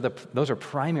those are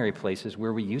primary places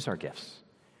where we use our gifts,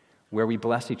 where we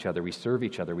bless each other, we serve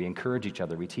each other, we encourage each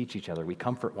other, we teach each other, we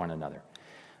comfort one another.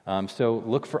 So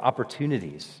look for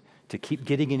opportunities to keep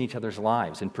getting in each other's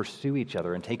lives and pursue each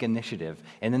other and take initiative,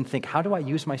 and then think, how do I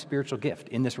use my spiritual gift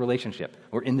in this relationship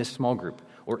or in this small group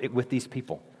or with these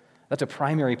people? That's a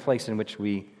primary place in which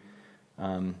we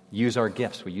use our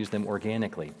gifts. We use them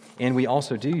organically. And we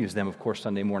also do use them, of course,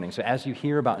 Sunday morning. So as you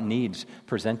hear about needs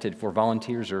presented for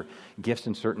volunteers or gifts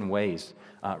in certain ways,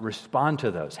 respond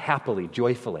to those happily,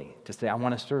 joyfully, to say, I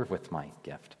want to serve with my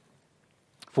gift.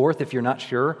 Fourth, if you're not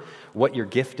sure what your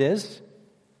gift is,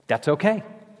 that's okay.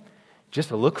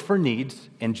 Just look for needs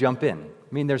and jump in.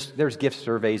 I mean, there's gift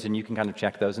surveys, and you can kind of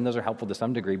check those, and those are helpful to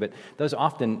some degree, but those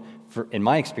often, in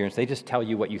my experience, they just tell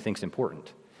you what you think's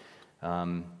important.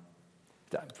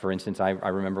 For instance, I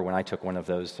remember when I took one of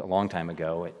those a long time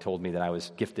ago, it told me that I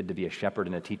was gifted to be a shepherd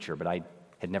and a teacher, but I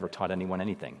had never taught anyone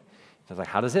anything. So I was like,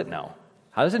 how does it know?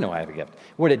 How does it know I have a gift?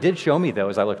 What it did show me, though,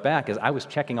 as I looked back, is I was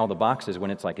checking all the boxes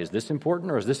when it's like, is this important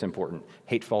or is this important?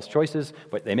 Hate false choices,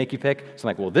 but they make you pick. So I'm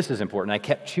like, well, this is important. I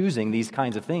kept choosing these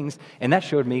kinds of things, and that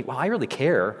showed me, well, I really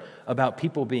care about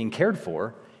people being cared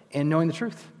for and knowing the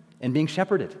truth and being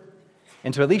shepherded.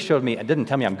 And so at least showed me, it didn't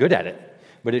tell me I'm good at it,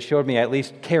 but it showed me I at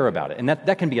least care about it, and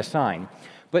that can be a sign.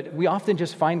 But we often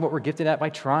just find what we're gifted at by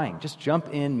trying. Just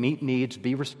jump in, meet needs,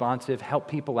 be responsive, help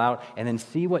people out, and then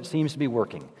see what seems to be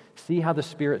working. See how the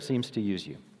Spirit seems to use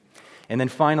you. And then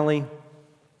finally,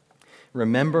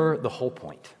 remember the whole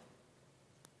point.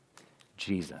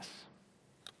 Jesus.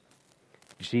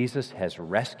 Jesus has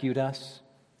rescued us.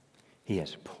 He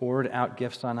has poured out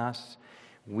gifts on us.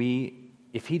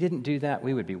 If he didn't do that,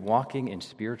 we would be walking in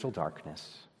spiritual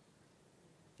darkness,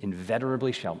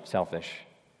 inveterably selfish,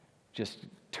 just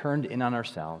turned in on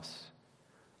ourselves,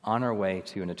 on our way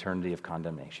to an eternity of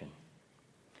condemnation.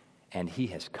 And he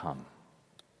has come,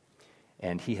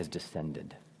 and he has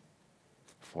descended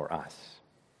for us.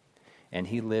 And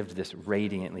he lived this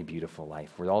radiantly beautiful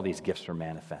life where all these gifts were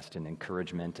manifest in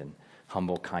encouragement and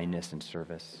humble kindness and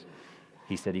service.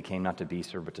 He said he came not to be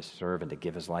served, but to serve and to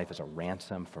give his life as a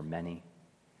ransom for many.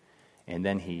 And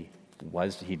then he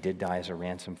did die as a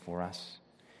ransom for us.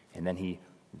 And then he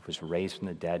was raised from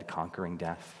the dead, conquering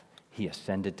death. He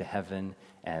ascended to heaven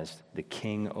as the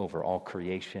king over all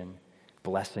creation,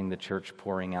 blessing the church,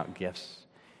 pouring out gifts.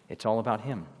 It's all about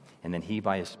him. And then he,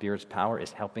 by his Spirit's power,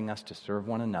 is helping us to serve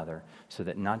one another so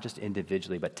that not just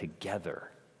individually, but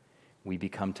together, we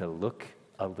become to look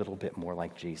a little bit more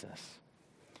like Jesus.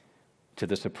 To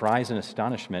the surprise and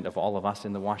astonishment of all of us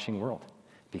in the washing world,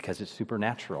 because it's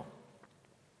supernatural.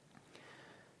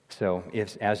 So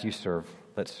as you serve,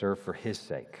 let's serve for his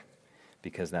sake,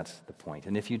 because that's the point.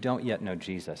 And if you don't yet know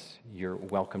Jesus, you're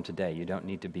welcome today. You don't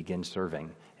need to begin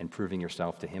serving and proving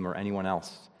yourself to him or anyone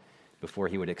else before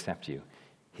he would accept you.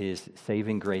 His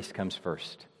saving grace comes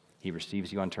first. He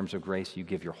receives you on terms of grace. You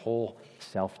give your whole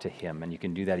self to him, and you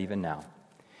can do that even now.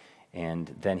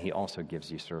 And then he also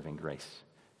gives you serving grace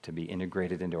to be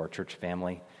integrated into our church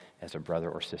family as a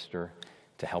brother or sister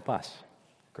to help us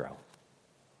grow.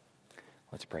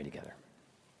 Let's pray together.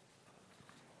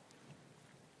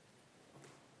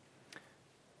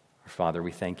 Our Father,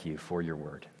 we thank you for your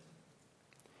word.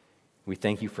 We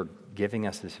thank you for giving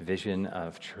us this vision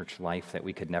of church life that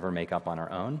we could never make up on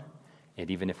our own, and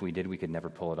even if we did, we could never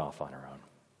pull it off on our own.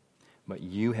 But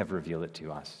you have revealed it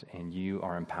to us, and you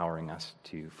are empowering us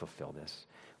to fulfill this.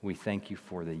 We thank you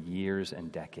for the years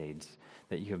and decades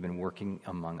that you have been working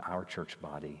among our church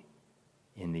body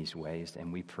in these ways,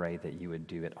 and we pray that you would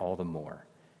do it all the more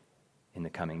in the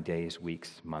coming days,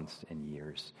 weeks, months, and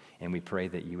years. And we pray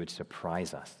that you would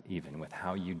surprise us even with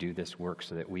how you do this work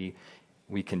so that we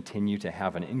continue to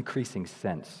have an increasing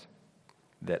sense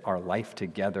that our life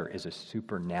together is a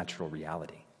supernatural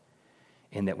reality,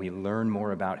 and that we learn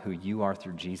more about who you are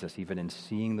through Jesus, even in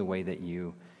seeing the way that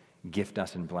you gift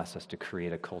us and bless us to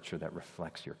create a culture that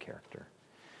reflects your character.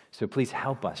 So please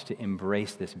help us to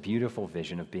embrace this beautiful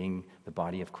vision of being the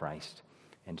body of Christ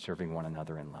and serving one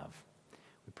another in love.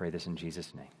 We pray this in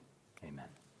Jesus' name. Amen.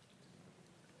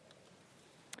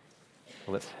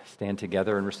 Well, let's stand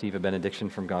together and receive a benediction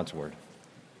from God's word.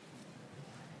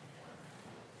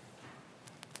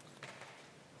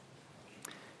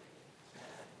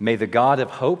 May the God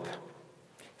of hope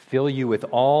fill you with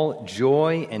all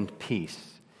joy and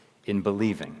peace in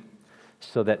believing,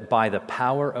 so that by the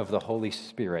power of the Holy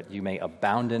Spirit you may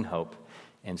abound in hope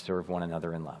and serve one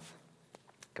another in love.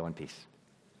 Go in peace.